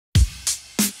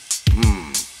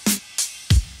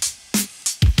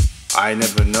I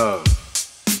never know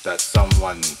that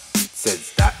someone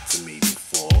says that to me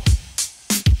before.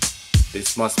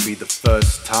 This must be the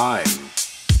first time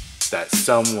that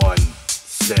someone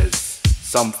says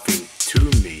something to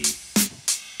me.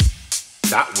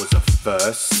 That was a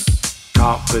first.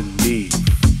 Can't believe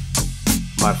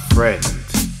my friend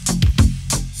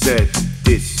said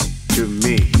this to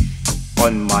me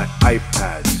on my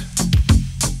iPad.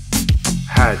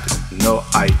 Had no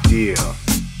idea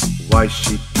why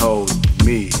she told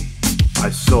me. I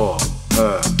saw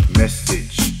her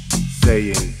message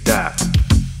saying that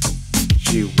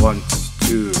she wants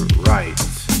to write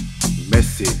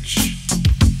message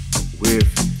with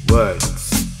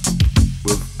words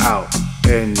without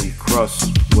any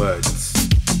crosswords.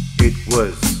 It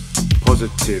was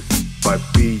positive by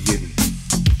being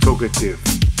talkative,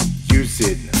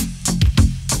 using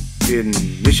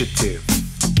initiative.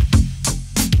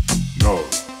 Know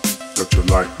that you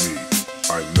like me.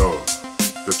 I know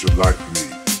that you like me.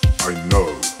 I know,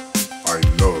 I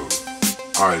know,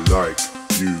 I like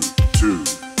you too.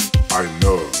 I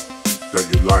know that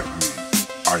you like me.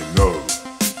 I know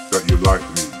that you like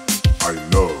me. I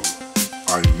know,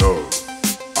 I know,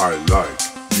 I like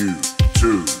you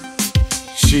too.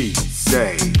 She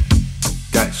say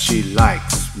that she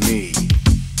likes me,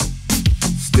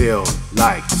 still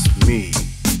likes me.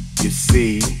 You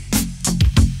see,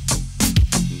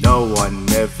 no one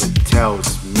ever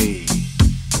tells me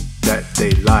that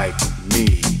they like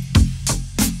me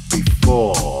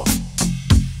before,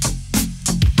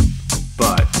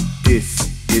 but this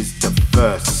is the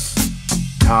first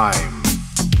time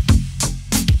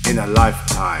in a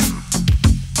lifetime,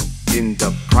 in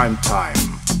the prime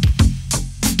time,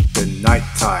 the night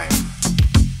time,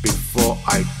 before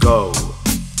I go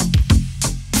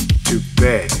to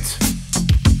bed.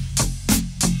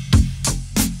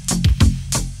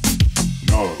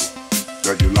 Know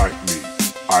that you like me.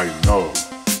 I know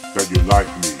that you like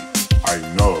me. I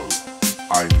know,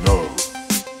 I know,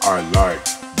 I like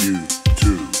you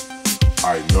too.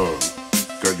 I know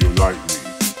that you like me.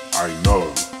 I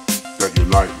know that you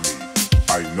like me.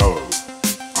 I know,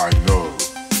 I know,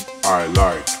 I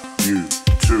like you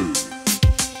too.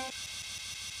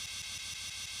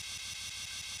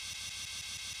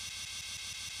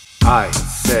 I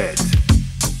said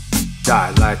that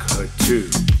I like her too.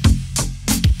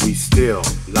 We still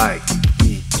like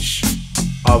each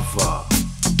other,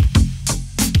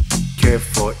 care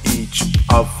for each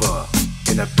other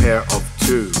in a pair of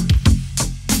two,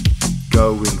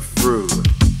 going through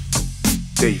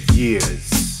the years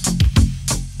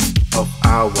of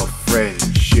our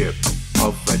friendship,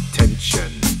 of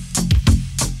attention,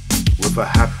 with a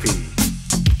happy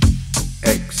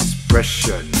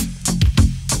expression,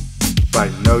 by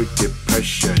no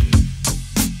depression,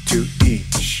 to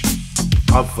each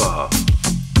other,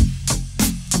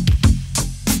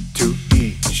 to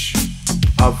each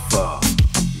other.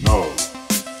 Know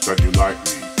that you like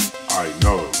me. I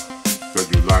know that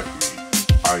you like me.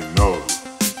 I know,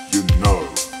 you know,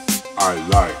 I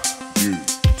like you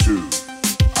too.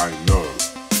 I know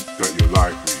that you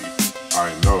like me.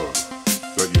 I know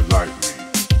that you like me.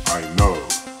 I know,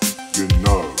 you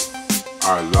know,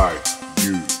 I like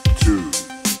you too.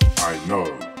 I know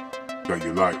that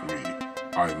you like me.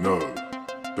 I know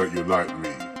that you like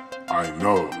me. I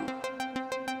know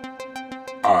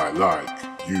I like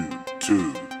you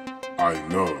too. I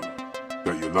know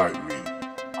that you like me.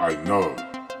 I know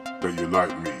that you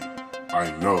like me.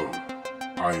 I know,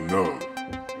 I know,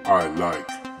 I like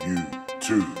you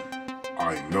too.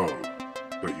 I know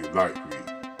that you like me.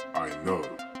 I know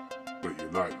that you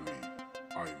like me.